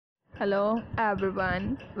Hello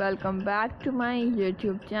everyone, welcome back to my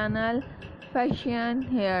YouTube channel Fashion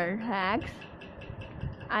Hair Hacks.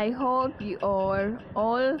 I hope you are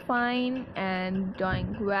all fine and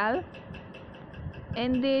doing well.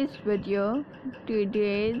 In this video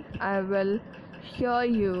today I will show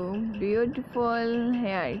you beautiful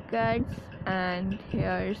haircuts and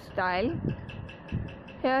hairstyle.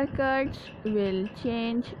 Haircuts will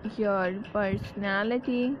change your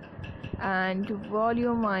personality and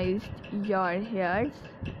volumize your hairs.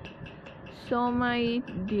 So my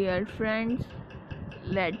dear friends,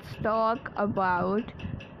 let's talk about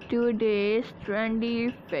today's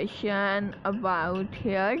trendy fashion about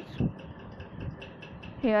hairs,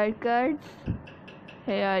 haircuts,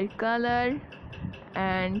 hair color,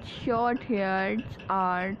 and short hairs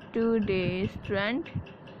are today's trend.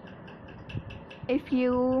 If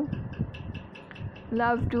you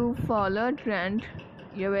love to follow trend,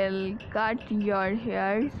 you will cut your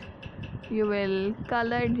hairs, you will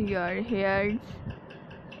color your hairs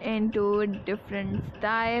into different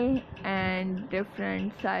style and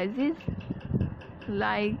different sizes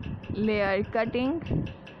like layer cutting,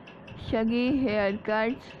 shaggy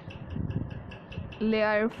haircuts,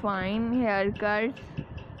 layer fine haircuts,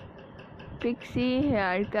 pixie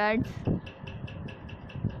haircuts,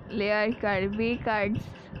 layer curvy cuts,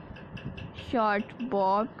 short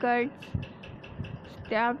bob cuts,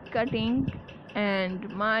 step cutting, and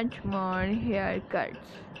much more haircuts.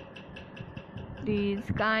 These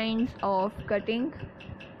kinds of cutting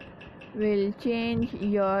will change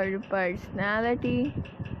your personality,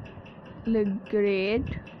 look great,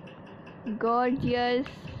 gorgeous,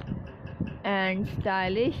 and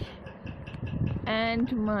stylish.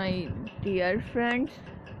 And my dear friends,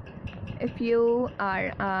 if you are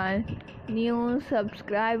a new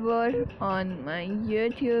subscriber on my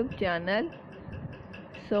YouTube channel,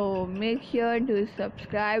 so make sure to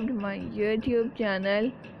subscribe to my YouTube channel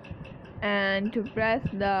and to press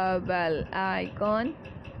the bell icon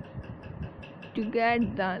to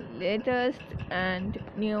get the latest and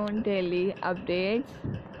new daily updates,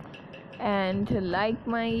 and like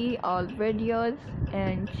my all videos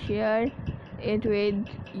and share it with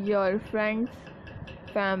your friends,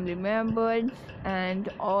 family members, and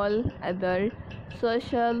all other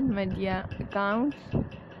social media accounts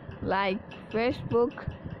like Facebook,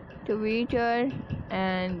 Twitter,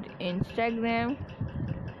 and Instagram.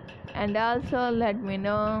 And also let me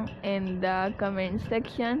know in the comment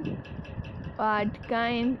section what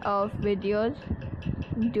kind of videos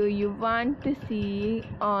do you want to see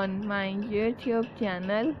on my YouTube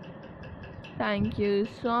channel. Thank you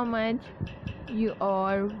so much you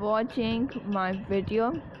are watching my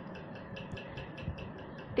video.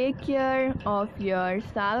 Take care of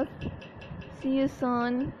yourself. See you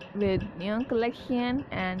soon with new collection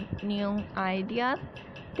and new ideas.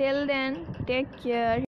 Till then, take care.